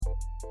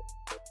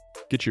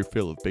Get your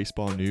fill of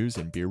baseball news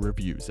and beer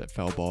reviews at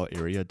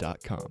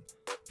foulballarea.com.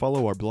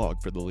 Follow our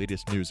blog for the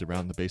latest news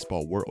around the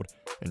baseball world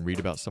and read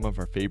about some of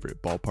our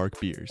favorite ballpark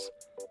beers.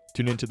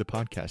 Tune into the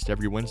podcast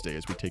every Wednesday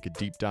as we take a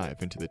deep dive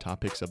into the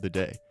topics of the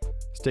day.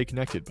 Stay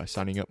connected by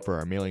signing up for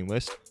our mailing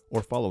list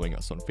or following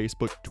us on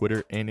Facebook,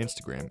 Twitter, and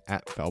Instagram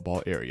at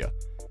foulballarea.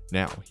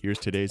 Now, here's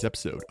today's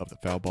episode of the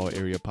Foul Ball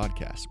Area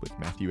podcast with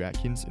Matthew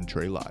Atkins and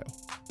Trey Lyle.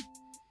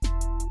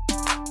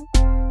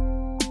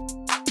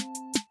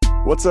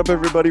 What's up,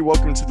 everybody?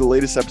 Welcome to the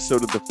latest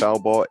episode of the Foul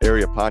Ball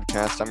Area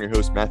podcast. I'm your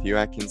host, Matthew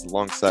Atkins,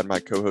 alongside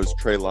my co-host,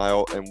 Trey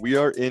Lyle, and we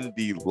are in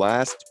the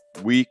last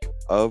week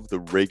of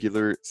the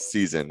regular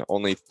season.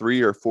 Only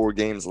 3 or 4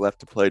 games left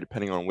to play,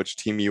 depending on which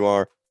team you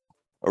are.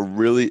 A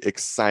really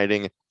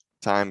exciting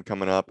time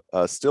coming up.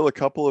 Still a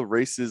couple of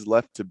races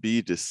left to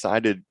be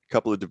decided, a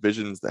couple of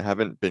divisions that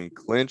haven't been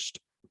clinched.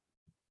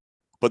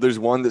 But there's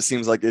one that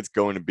seems like it's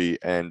going to be,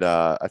 and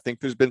I think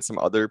there's been some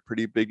other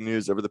pretty big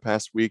news over the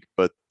past week,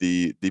 but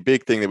the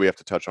big thing that we have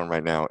to touch on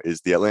right now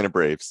is the Atlanta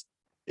Braves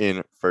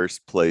in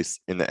first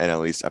place in the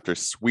NL East after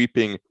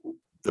sweeping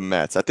the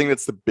Mets. I think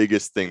that's the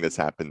biggest thing that's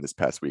happened this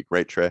past week,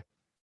 right, Trey?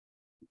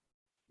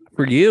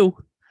 For you,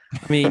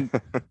 I mean,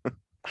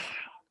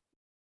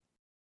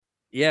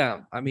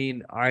 yeah, I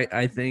mean,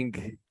 I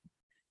think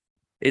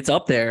it's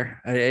up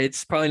there.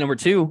 It's probably number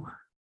 2.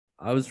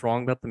 I was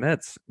wrong about the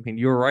Mets. I mean,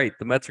 you were right.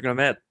 The Mets are going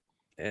to Met.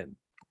 And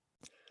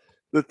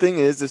the thing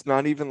is, it's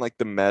not even like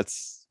the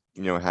Mets,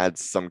 had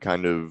some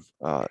kind of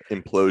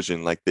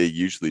implosion like they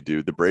usually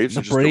do. The Braves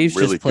are just a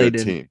really good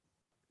team.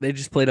 They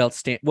just played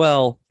outstanding.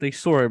 Well, they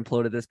sort of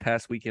imploded this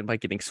past weekend by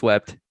getting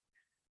swept.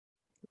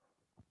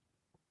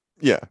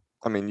 Yeah,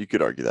 I mean, you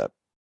could argue that.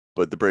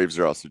 But the Braves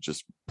are also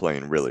just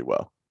playing really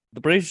well.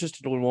 The Braves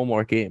just win one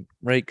more game,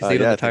 right? Because they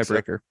got the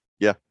tiebreaker. So.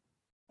 Yeah.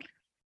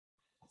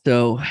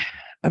 So,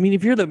 I mean,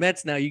 if you're the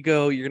Mets now, you're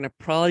going to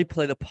probably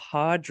play the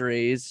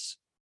Padres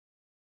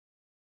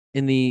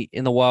in the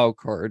wild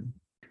card.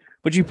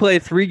 But you play a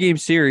 3-game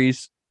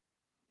series,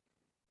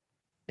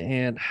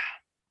 and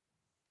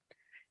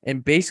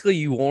basically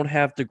you won't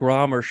have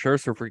DeGrom or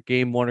Scherzer for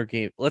game 1 or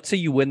game. Let's say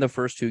you win the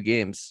first 2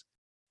 games.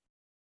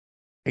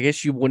 I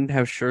guess you wouldn't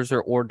have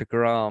Scherzer or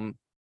DeGrom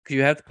because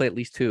you have to play at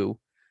least 2.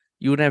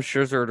 You wouldn't have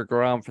Scherzer or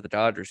DeGrom for the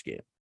Dodgers game,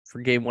 for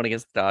game 1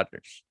 against the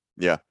Dodgers.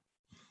 Yeah.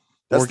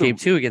 Or game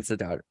 2 against the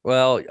Dodgers.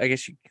 Well, I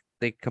guess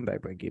they come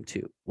back by game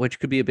 2, which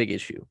could be a big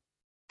issue.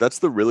 That's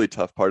the really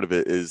tough part of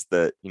it is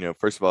that,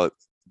 first of all,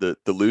 the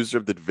loser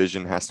of the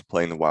division has to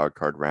play in the wild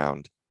card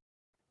round.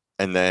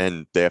 And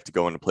then they have to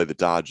go in to play the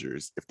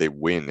Dodgers if they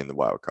win in the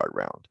wild card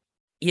round.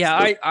 Yeah,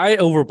 so I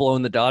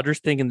overblown the Dodgers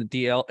thing in the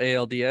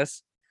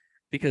ALDS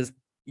because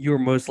you're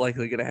most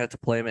likely going to have to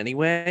play them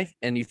anyway.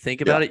 And you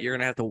think about it, you're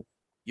going to have to.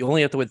 You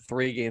only have to win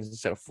 3 games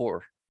instead of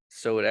 4.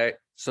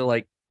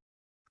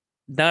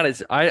 Not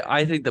as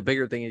I think the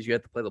bigger thing is you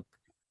have to play the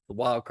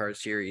wild card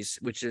series,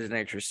 which is an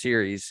extra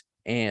series.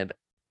 And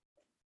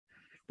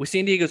with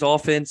San Diego's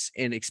offense,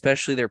 and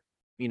especially their,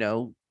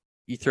 you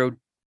throw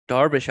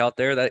Darvish out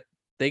there, that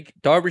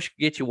Darvish could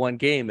get you 1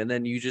 game, and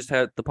then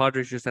the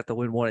Padres just have to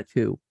win 1 or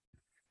 2.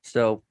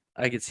 So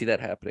I could see that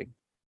happening.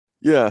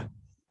 Yeah.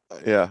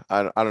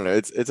 I don't know.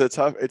 It's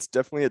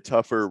definitely a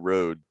tougher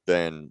road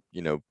than,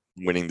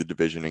 winning the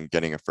division and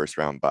getting a first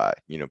round bye.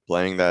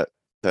 Playing that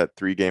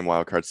 3-game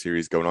wildcard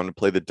series, going on to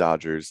play the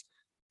Dodgers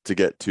to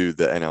get to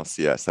the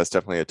NLCS. That's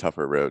definitely a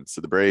tougher road.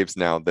 So the Braves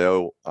now,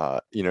 they'll,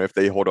 if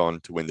they hold on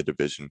to win the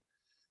division,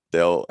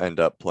 they'll end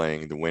up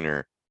playing the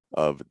winner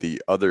of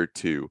the other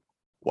 2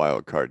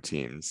 wildcard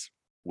teams,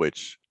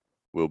 which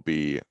will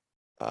be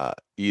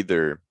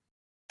either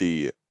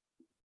the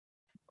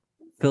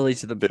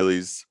Phillies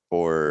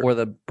or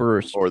the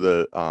Brewers or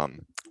the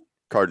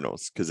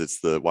Cardinals, because it's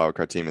the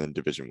wildcard team and the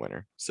division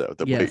winner. So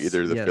they'll play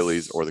either the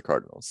Phillies or the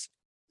Cardinals.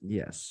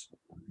 Yes.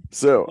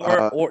 So,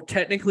 or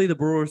technically the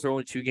Brewers are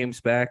only 2 games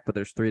back, but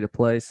there's 3 to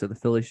play, so the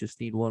Phillies just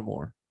need 1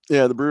 more.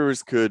 Yeah, the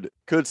Brewers could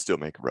still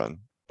make a run,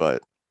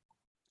 but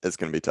it's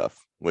going to be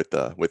tough with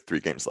 3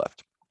 games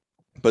left.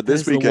 But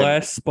this weekend, the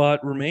last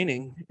spot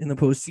remaining in the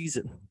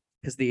postseason,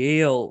 because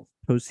the AL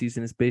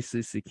postseason is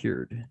basically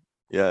secured.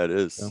 Yeah, it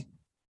is. So.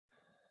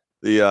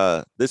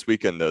 This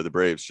weekend though, the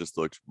Braves just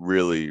looked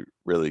really,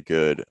 really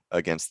good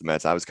against the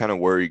Mets. I was kind of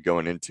worried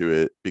going into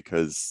it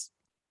because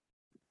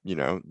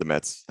the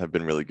Mets have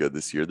been really good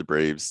this year. The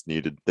Braves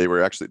they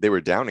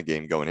were down a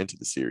game going into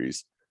the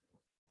series.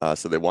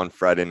 So they won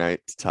Friday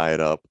night to tie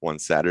it up, won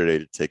Saturday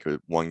to take a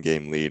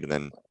 1-game lead, and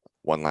then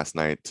won last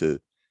night to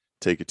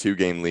take a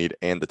 2-game lead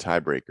and the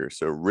tiebreaker.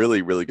 So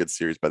really, really good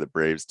series by the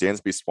Braves.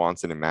 Dansby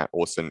Swanson and Matt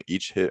Olson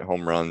each hit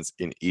home runs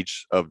in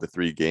each of the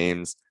 3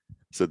 games.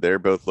 So they're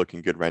both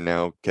looking good right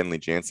now. Kenley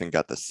Jansen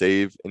got the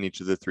save in each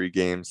of the 3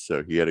 games,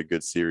 so he had a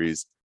good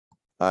series.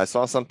 I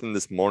saw something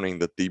this morning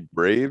that the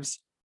Braves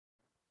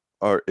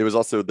it was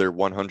also their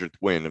 100th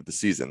win of the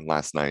season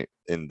last night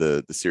in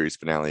the series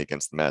finale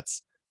against the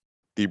Mets.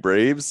 The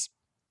Braves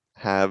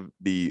have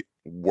the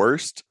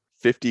worst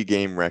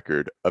 50-game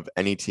record of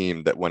any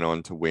team that went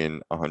on to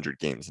win 100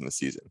 games in the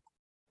season.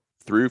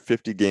 through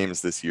 50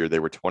 games this year, they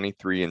were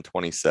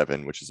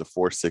 23-27, which is a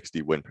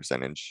 460 win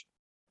percentage.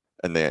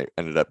 And they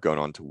ended up going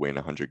on to win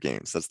 100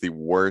 games. That's the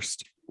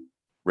worst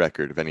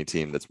record of any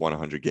team that's won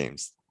 100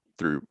 games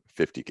through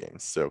 50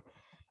 games. So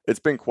it's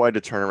been quite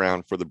a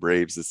turnaround for the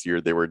Braves this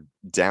year. They were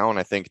down,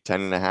 I think,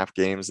 10 and a half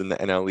games in the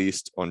NL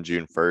East on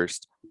June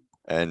 1st.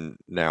 And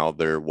now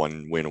they're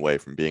one win away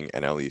from being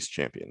NL East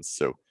champions.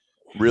 So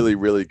really,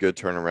 really good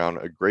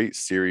turnaround. A great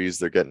series.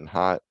 They're getting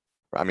hot.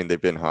 I mean,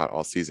 they've been hot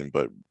all season,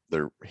 but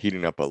they're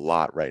heating up a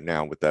lot right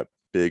now with that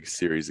big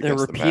series They're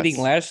against the repeating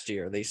Mets. last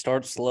year. They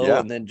start slow Yeah.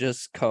 and then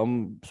just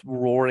come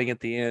roaring at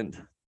the end.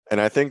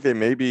 And I think they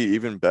may be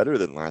even better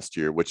than last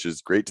year, which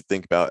is great to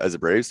think about as a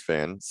Braves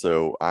fan.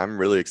 So I'm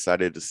really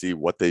excited to see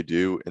what they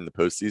do in the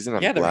postseason.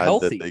 I'm Yeah, they're glad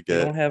healthy. that they You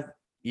get. don't have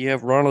you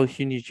have Ronald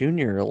Acuna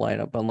Jr.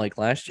 lineup unlike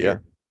last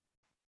year.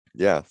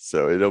 Yeah.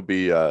 So it'll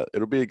be a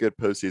good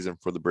postseason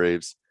for the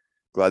Braves.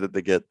 Glad that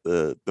they get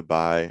the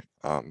bye.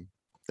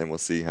 And we'll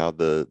see how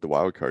the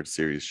wild card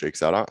series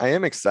shakes out. I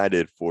am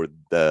excited for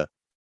the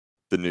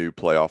new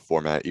playoff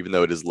format, even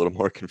though it is a little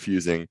more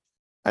confusing.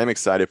 I'm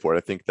excited for it.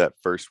 I think that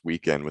first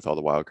weekend with all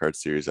the wild card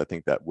series, I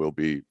think that will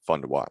be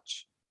fun to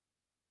watch.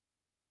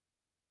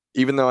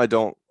 Even though I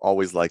don't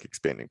always like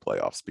expanding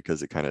playoffs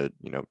because it kind of,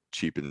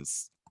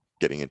 cheapens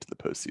getting into the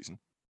postseason.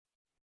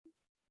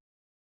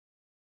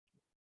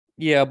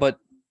 Yeah, but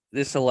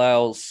this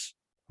allows,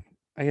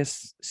 I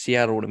guess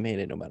Seattle would have made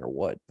it no matter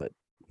what, but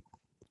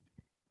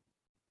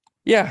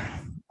yeah,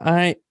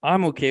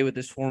 I'm okay with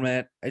this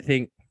format. I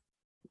think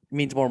it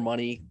means more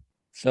money,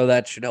 so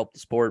that should help the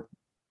sport.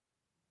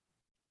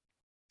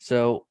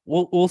 So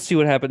we'll see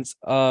what happens.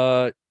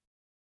 Playoffs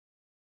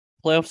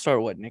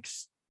start what,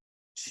 next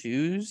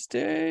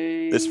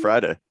Tuesday? This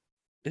Friday.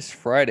 This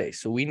Friday.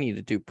 So we need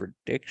to do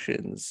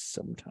predictions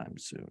sometime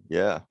soon.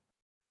 Yeah.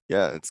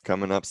 Yeah, it's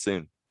coming up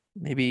soon.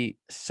 Maybe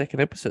second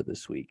episode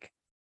this week.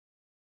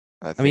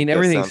 I mean,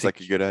 that sounds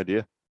like a good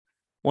idea.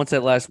 Once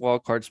that last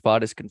wild card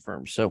spot is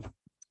confirmed. So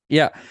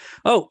yeah.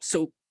 We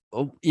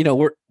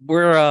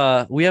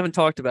haven't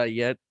talked about it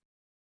yet.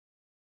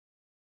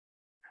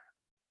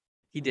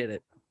 He did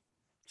it.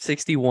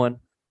 61.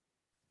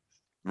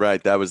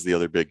 Right. That was the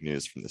other big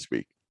news from this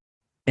week.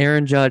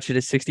 Aaron Judge hit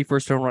his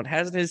 61st home run,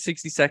 hasn't hit his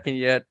 62nd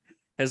yet,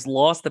 has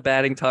lost the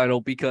batting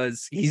title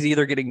because he's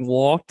either getting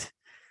walked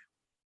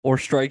or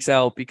strikes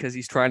out because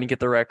he's trying to get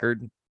the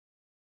record.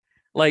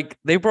 Like,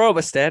 they brought up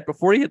a stat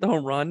before he hit the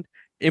home run.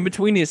 In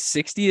between his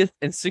 60th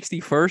and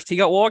 61st, he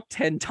got walked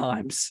 10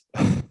 times.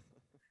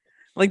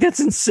 Like, that's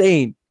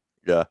insane.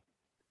 Yeah.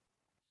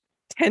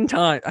 10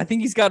 times. I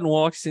think he's gotten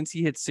walked since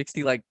he hit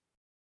 60 like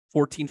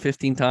 14,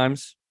 15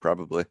 times.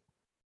 Probably.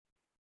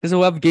 Because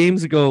he'll have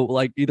games that go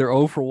like either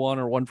 0 for 1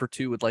 or 1 for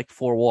 2 with like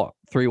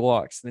 3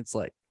 walks. And it's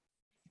like,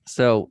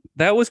 so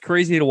that was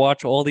crazy to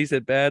watch all these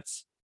at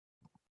bats.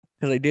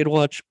 Because I did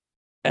watch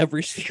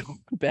every single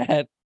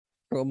bat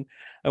from,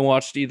 I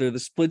watched either the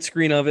split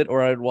screen of it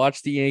or I'd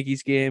watch the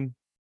Yankees game.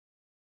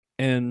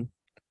 And,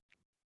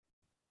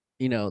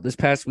 this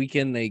past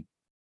weekend, they,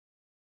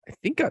 I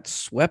think, got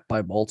swept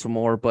by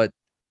Baltimore, but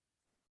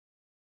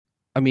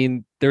I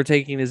mean, they're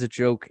taking it as a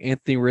joke.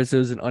 Anthony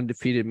Rizzo's an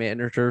undefeated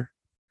manager.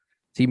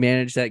 He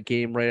managed that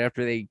game right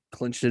after they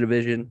clinched the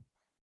division.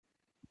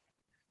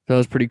 So that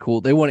was pretty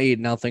cool. They won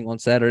 8-0 on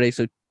Saturday.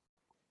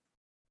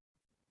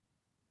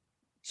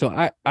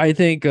 So I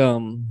think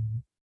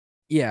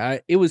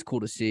it was cool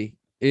to see.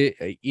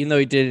 Even though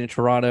he did it in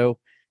Toronto,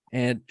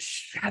 and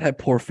that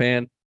poor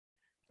fan.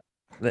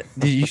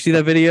 Did you see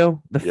that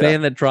video? The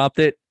fan that dropped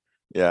it?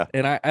 Yeah.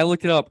 And I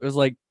looked it up. It was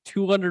like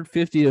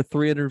 $250,000 to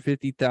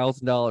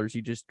 $350,000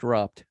 you just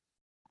dropped.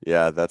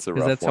 Yeah, that's a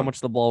rough one. Because that's how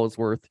much the ball was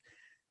worth.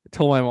 I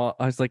told my mom,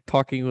 I was like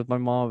talking with my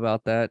mom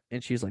about that,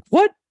 and she's like,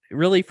 "What?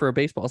 Really, for a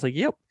baseball?" I was like,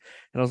 "Yep."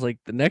 And I was like,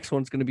 "The next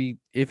one's going to be,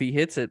 if he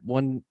hits it,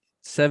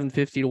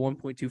 $750,000 to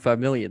 $1.25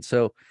 million."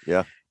 So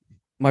yeah,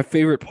 my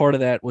favorite part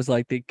of that was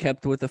like they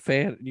kept with the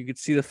fan, and you could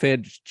see the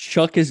fan just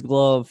chuck his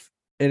glove,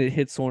 and it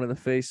hits someone in the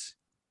face.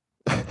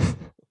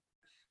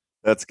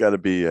 That's got to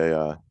be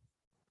a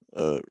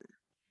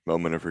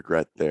moment of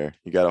regret there.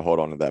 You got to hold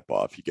on to that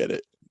ball if you get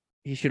it.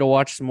 He should have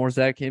watched some more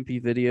Zach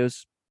Hempe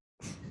videos.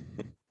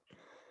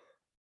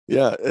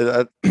 Yeah,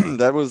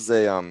 that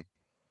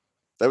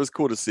was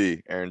cool to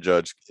see Aaron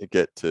Judge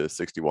get to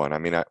 61. I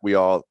mean, we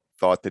all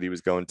thought that he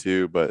was going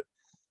to, but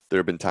there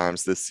have been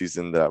times this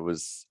season that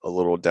was a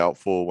little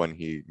doubtful when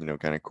he,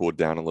 kind of cooled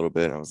down a little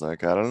bit. I was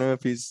like, I don't know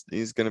if he's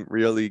going to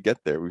really get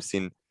there. We've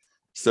seen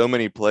so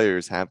many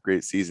players have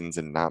great seasons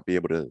and not be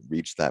able to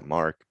reach that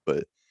mark,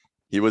 but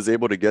he was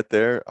able to get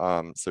there.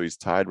 So he's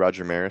tied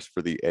Roger Maris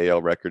for the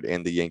AL record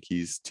and the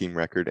Yankees team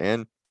record,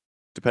 and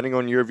depending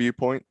on your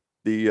viewpoint,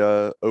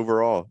 the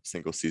overall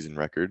single season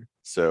record.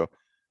 So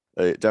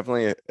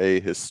definitely a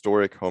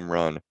historic home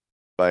run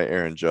by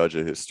Aaron Judge,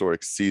 a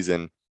historic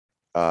season.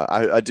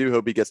 I do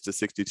hope he gets to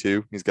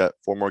 62. He's got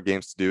 4 more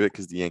games to do it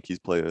because the Yankees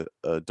play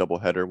a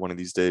doubleheader one of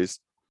these days.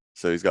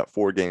 So he's got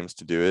 4 games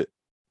to do it,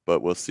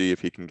 but we'll see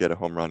if he can get a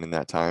home run in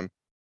that time.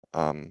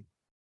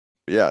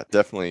 Yeah,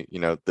 definitely.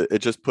 It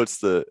just puts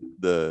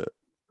the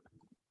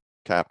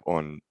cap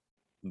on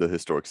the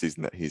historic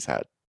season that he's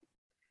had.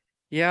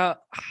 Yeah,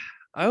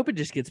 I hope it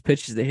just gets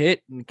pitches to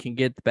hit and can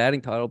get the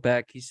batting title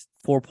back. He's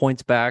 4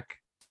 points back,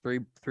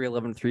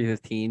 311,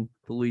 315,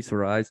 Luis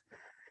Rise.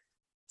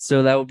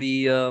 So that would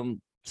be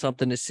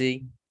something to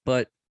see.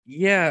 But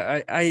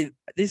yeah, I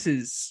this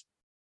is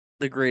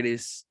the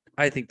greatest,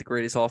 I think the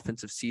greatest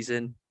offensive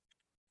season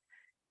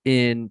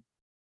in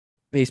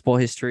baseball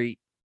history.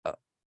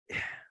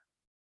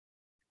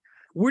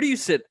 Where do you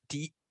sit?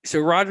 So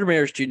Roger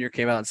Maris Jr.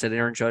 came out and said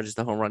Aaron Judge is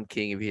the home run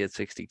king if he had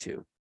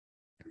 62.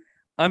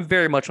 I'm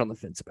very much on the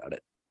fence about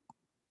it.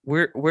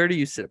 Where do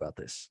you sit about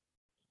this?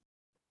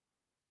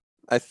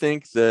 I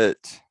think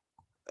that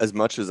as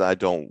much as I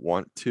don't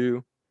want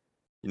to,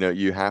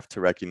 you have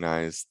to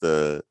recognize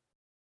the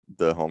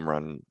home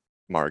run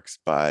marks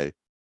by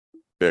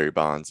Barry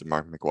Bonds and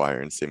Mark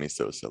McGwire and Sammy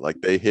Sosa. Like,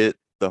 they hit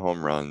the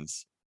home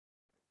runs.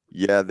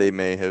 Yeah, they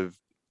may have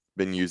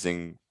been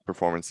using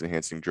performance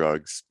enhancing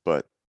drugs,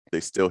 but they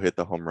still hit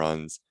the home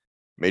runs.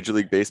 Major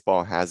League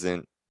Baseball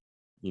hasn't,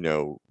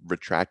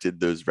 retracted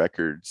those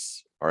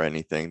records or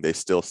anything. They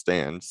still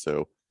stand.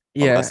 So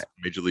unless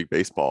Major League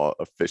Baseball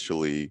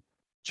officially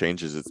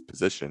changes its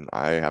position,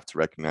 I have to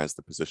recognize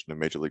the position of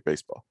Major League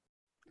Baseball.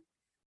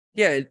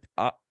 Yeah,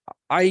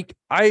 I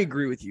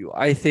agree with you.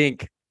 I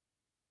think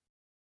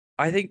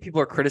people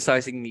are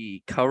criticizing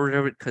the coverage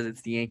of it because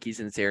it's the Yankees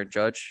and it's Aaron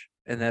Judge,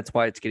 and that's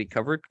why it's getting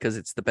covered, because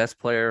it's the best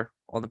player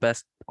on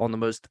the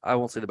most, I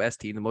won't say the best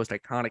team, the most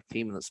iconic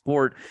team in the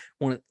sport.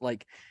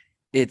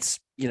 It's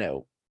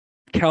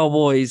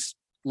Cowboys,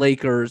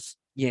 Lakers,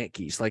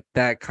 Yankees, like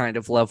that kind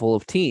of level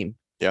of team.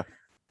 Yeah.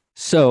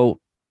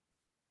 So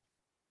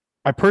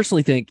I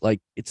personally think I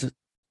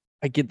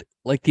get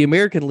the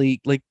American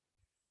League,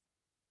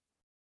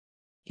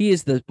 he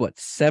is the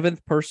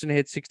seventh person to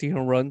hit 60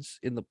 home runs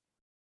in the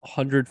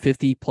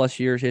 150 plus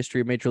years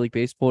history of Major League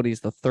Baseball, and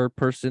he's the third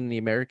person in the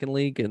American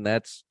League, and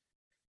that's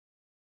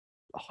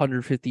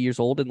 150 years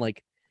old. And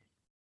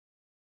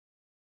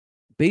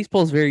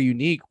baseball is very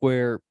unique,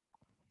 where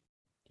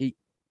it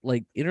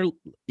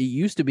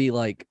used to be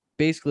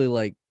basically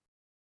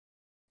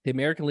the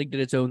American League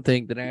did its own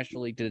thing, the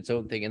National League did its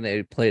own thing, and they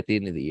would play at the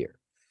end of the year.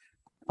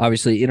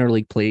 Obviously,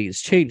 interleague play has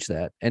changed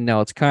that, and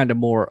now it's kind of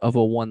more of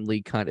a one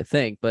league kind of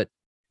thing. But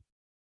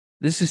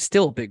this is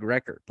still a big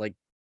record.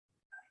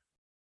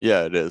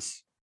 Yeah, it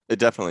is. It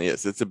definitely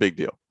is. It's a big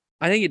deal.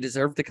 I think it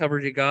deserved the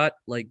coverage it got,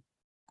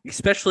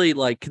 especially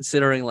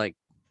considering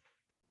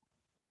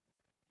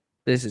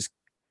this is,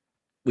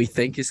 we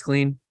think, is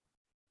clean.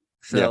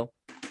 So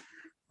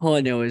all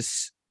I know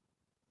is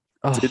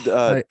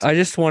I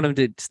just want him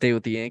to stay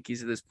with the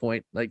Yankees at this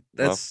point. I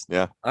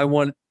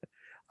want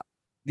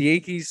the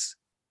Yankees.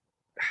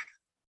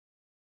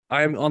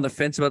 I'm on the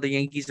fence about the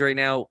Yankees right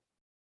now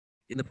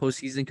in the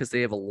postseason because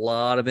they have a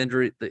lot of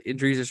injury. The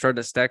injuries are starting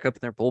to stack up in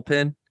their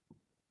bullpen.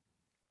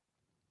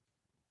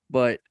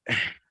 But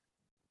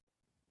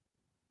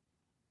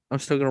I'm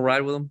still going to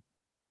ride with them.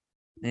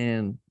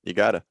 And you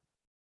gotta.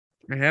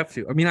 I have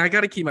to. I mean, I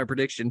got to keep my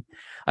prediction.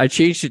 I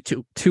changed it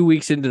to 2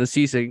 weeks into the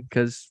season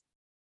because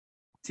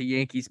to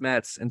Yankees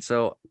Mets. And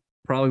so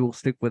probably will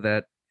stick with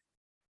that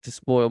to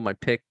spoil my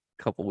pick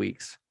a couple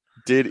weeks.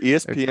 Did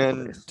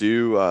ESPN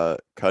do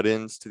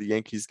cut-ins to the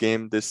Yankees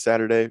game this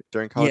Saturday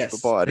during college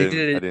football? I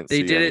didn't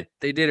see any.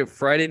 They did it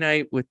Friday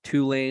night with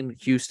Tulane,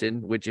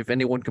 Houston, which, if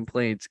anyone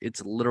complains,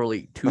 it's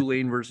literally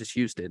Tulane versus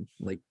Houston.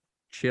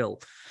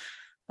 Chill.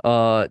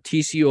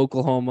 TCU,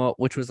 Oklahoma,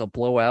 which was a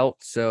blowout,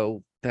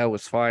 so that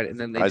was fine. And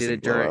then they did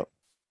it during.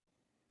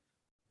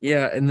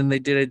 Yeah, and then they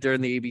did it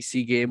during the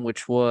ABC game,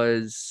 which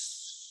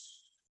was,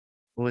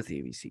 what was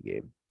the ABC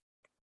game?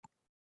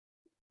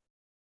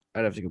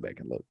 I'd have to go back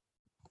and look.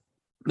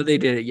 But they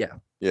did it,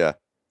 yeah.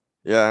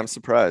 Yeah, I'm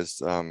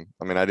surprised. I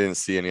mean, I didn't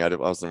see any. I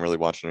wasn't really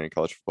watching any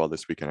college football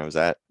this weekend. I was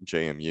at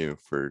JMU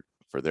for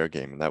their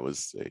game, and that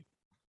was a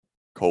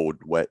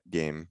cold, wet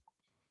game.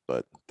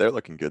 But they're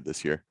looking good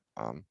this year.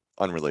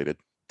 Unrelated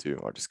to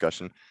our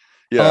discussion.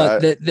 Yeah,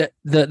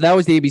 that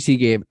was the ABC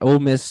game. Ole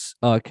Miss,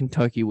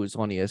 Kentucky was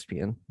on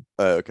ESPN.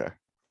 Okay,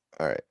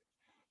 all right.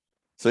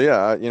 So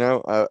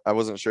yeah, I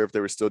wasn't sure if they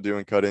were still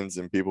doing cut-ins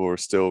and people were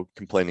still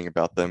complaining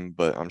about them,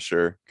 but I'm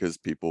sure because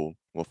people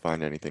will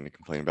find anything to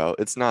complain about.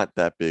 It's not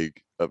that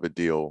big of a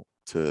deal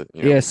to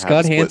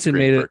Scott Hansen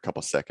made it for a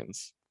couple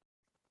seconds.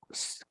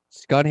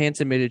 Scott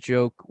Hansen made a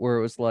joke where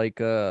it was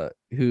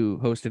who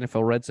hosts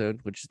NFL Red Zone,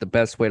 which is the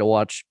best way to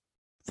watch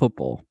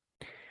football.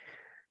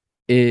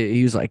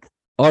 He was like,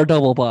 "Our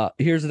double box.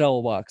 Here's a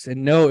double box,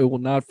 and no, it will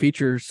not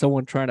feature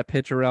someone trying to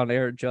pitch around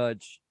Aaron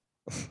Judge."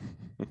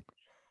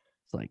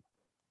 It's like,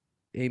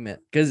 amen.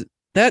 Because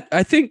that,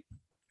 I think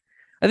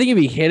if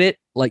he hit it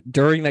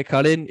during that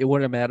cut in, it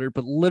wouldn't have mattered.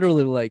 But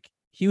literally,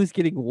 he was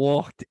getting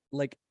walked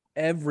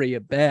every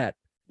at bat.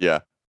 Yeah,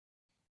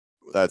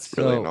 that's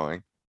really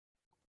annoying.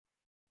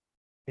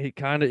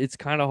 It's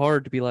kind of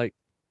hard to be like.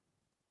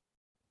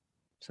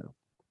 So.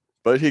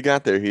 But he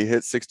got there. He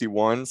hit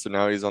 61, so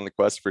now he's on the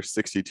quest for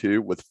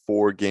 62 with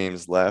 4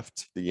 games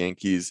left. The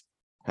Yankees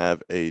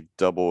have a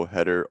double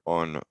header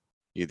on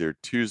either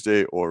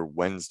Tuesday or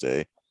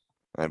Wednesday,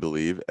 I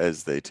believe,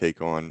 as they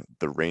take on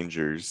the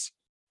Rangers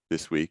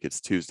this week.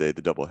 It's Tuesday,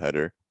 the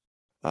doubleheader.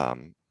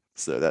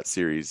 So that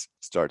series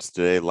starts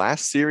today.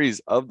 Last series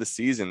of the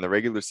season, the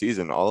regular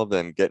season, all of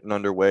them getting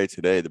underway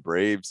today. The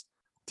Braves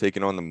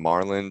taking on the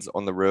Marlins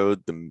on the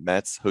road, the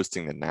Mets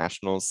hosting the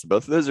Nationals. So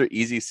both of those are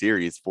easy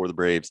series for the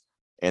Braves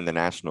and the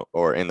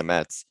the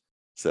Mets.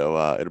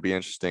 So it'll be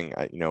interesting.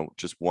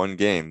 Just one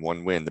game,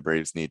 one win. The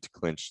Braves need to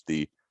clinch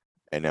the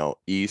NL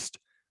East.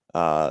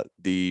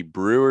 The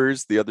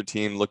Brewers, the other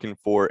team looking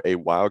for a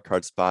wild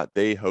card spot,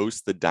 they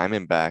host the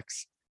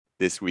Diamondbacks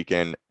this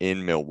weekend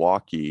in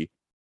Milwaukee.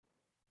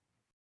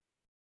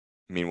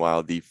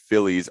 Meanwhile, the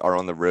Phillies are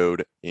on the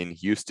road in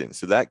Houston.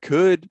 So that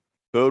could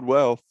bode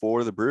well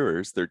for the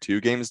Brewers. They're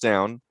 2 games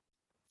down.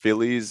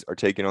 Phillies are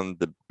taking on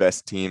the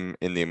best team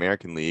in the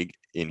American League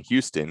in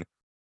Houston,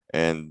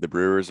 and the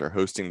Brewers are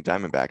hosting the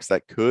Diamondbacks.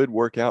 That could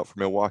work out for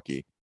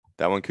Milwaukee.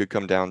 That one could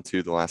come down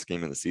to the last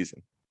game of the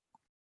season.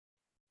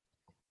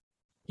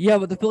 Yeah,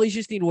 but the Phillies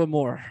just need one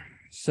more.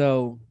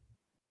 So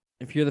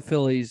if you're the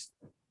Phillies,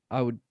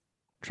 I would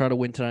try to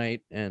win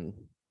tonight and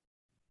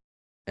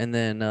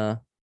then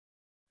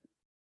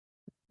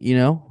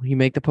you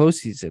make the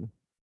postseason.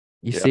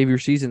 You save your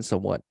season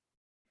somewhat.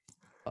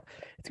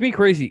 It's gonna be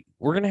crazy.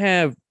 We're gonna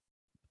have,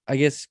 I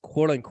guess,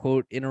 quote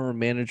unquote, interim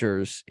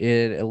managers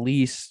in at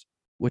least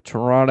with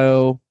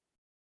Toronto,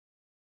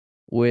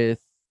 with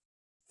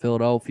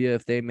Philadelphia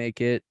if they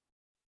make it.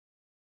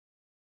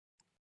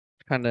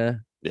 Kind of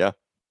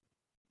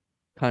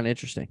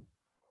interesting.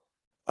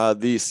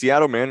 The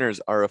Seattle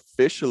Mariners are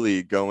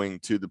officially going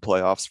to the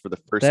playoffs for the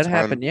first time. That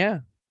happened,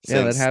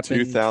 since that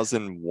happened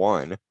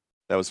 2001.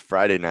 That was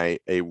Friday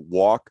night, a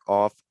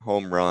walk-off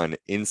home run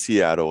in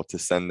Seattle to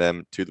send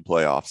them to the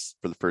playoffs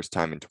for the first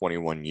time in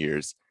 21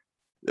 years.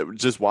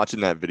 Just watching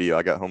that video,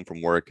 I got home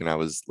from work and I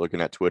was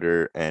looking at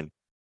Twitter and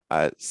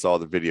I saw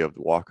the video of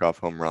the walk-off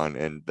home run,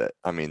 and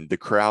the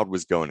crowd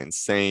was going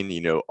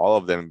insane. All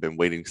of them have been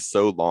waiting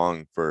so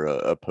long for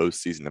a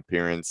postseason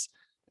appearance,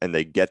 and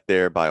they get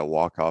there by a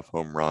walk-off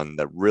home run.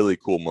 That really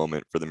cool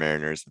moment for the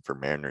Mariners and for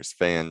Mariners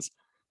fans.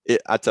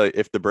 I tell you,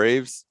 if the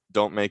Braves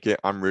don't make it,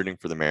 I'm rooting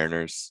for the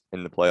Mariners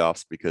in the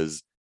playoffs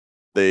because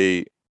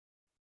it's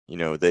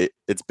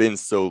been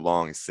so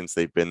long since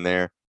they've been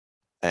there,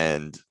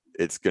 and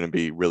it's going to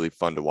be really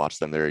fun to watch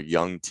them. They're a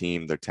young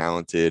team. They're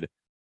talented.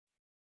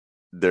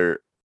 They're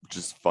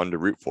just fun to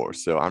root for.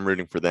 So I'm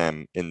rooting for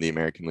them in the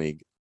American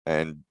League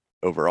and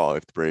overall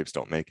if the Braves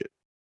don't make it.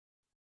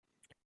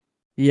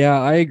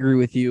 Yeah, I agree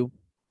with you.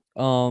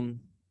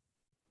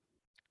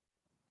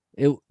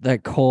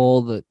 That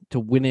call to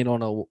win it on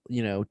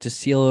to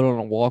seal it on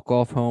a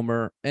walk-off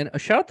homer, and a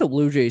shout out to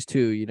Blue Jays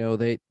too.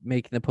 They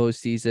making the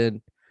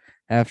postseason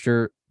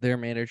after their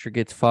manager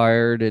gets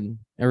fired and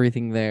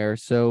everything there.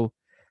 So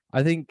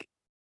I think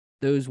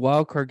those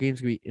wild card games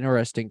could be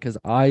interesting because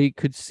I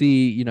could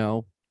see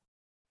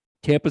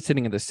Tampa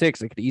sitting in the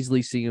 6. I could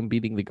easily see them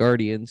beating the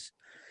Guardians,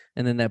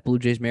 and then that Blue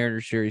Jays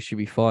Mariners series should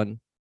be fun.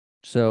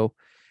 So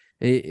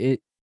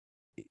it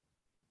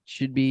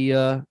should be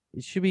a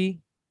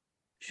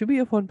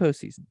fun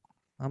postseason.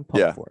 I'm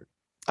pumped for it.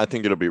 I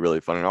think it'll be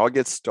really fun. And I'll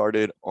get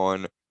started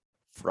on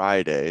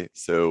Friday.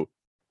 So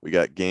we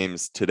got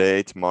games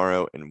today,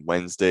 tomorrow, and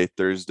Wednesday.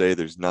 Thursday,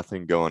 there's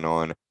nothing going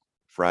on.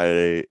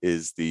 Friday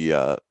is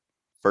the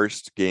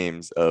first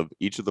games of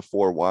each of the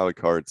 4 wild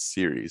card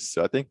series.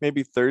 So I think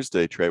maybe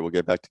Thursday, Trey, we'll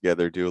get back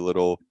together, do a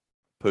little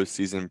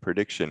postseason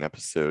prediction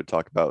episode,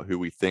 talk about who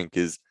we think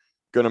is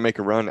going to make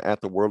a run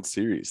at the World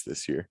Series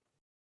this year.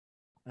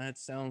 That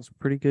sounds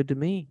pretty good to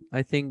me.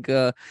 I think,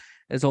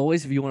 as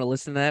always, if you want to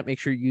listen to that, make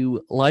sure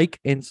you like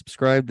and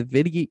subscribe the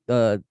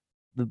video.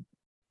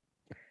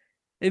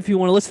 If you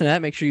want to listen to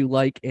that, make sure you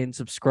like and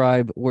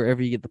subscribe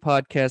wherever you get the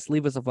podcast.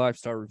 Leave us a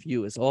 5-star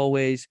review as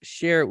always.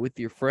 Share it with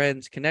your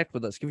friends. Connect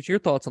with us. Give us your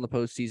thoughts on the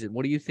postseason.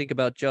 What do you think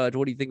about Judge?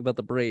 What do you think about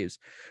the Braves?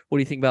 What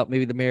do you think about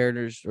maybe the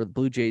Mariners or the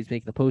Blue Jays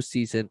making the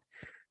postseason?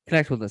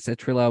 Connect with us at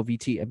Trilau,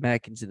 VT, and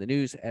Matkins in the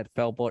News at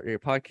Foul Ball Area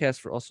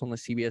Podcast. We're also on the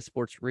CBS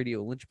Sports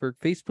Radio Lynchburg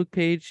Facebook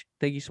page.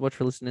 Thank you so much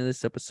for listening to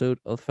this episode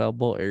of the Foul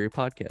Ball Area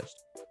Podcast.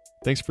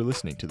 Thanks for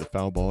listening to the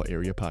Foul Ball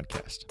Area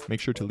Podcast. Make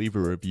sure to leave a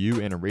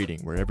review and a rating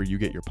wherever you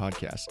get your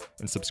podcasts,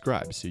 and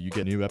subscribe so you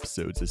get new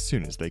episodes as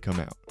soon as they come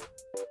out.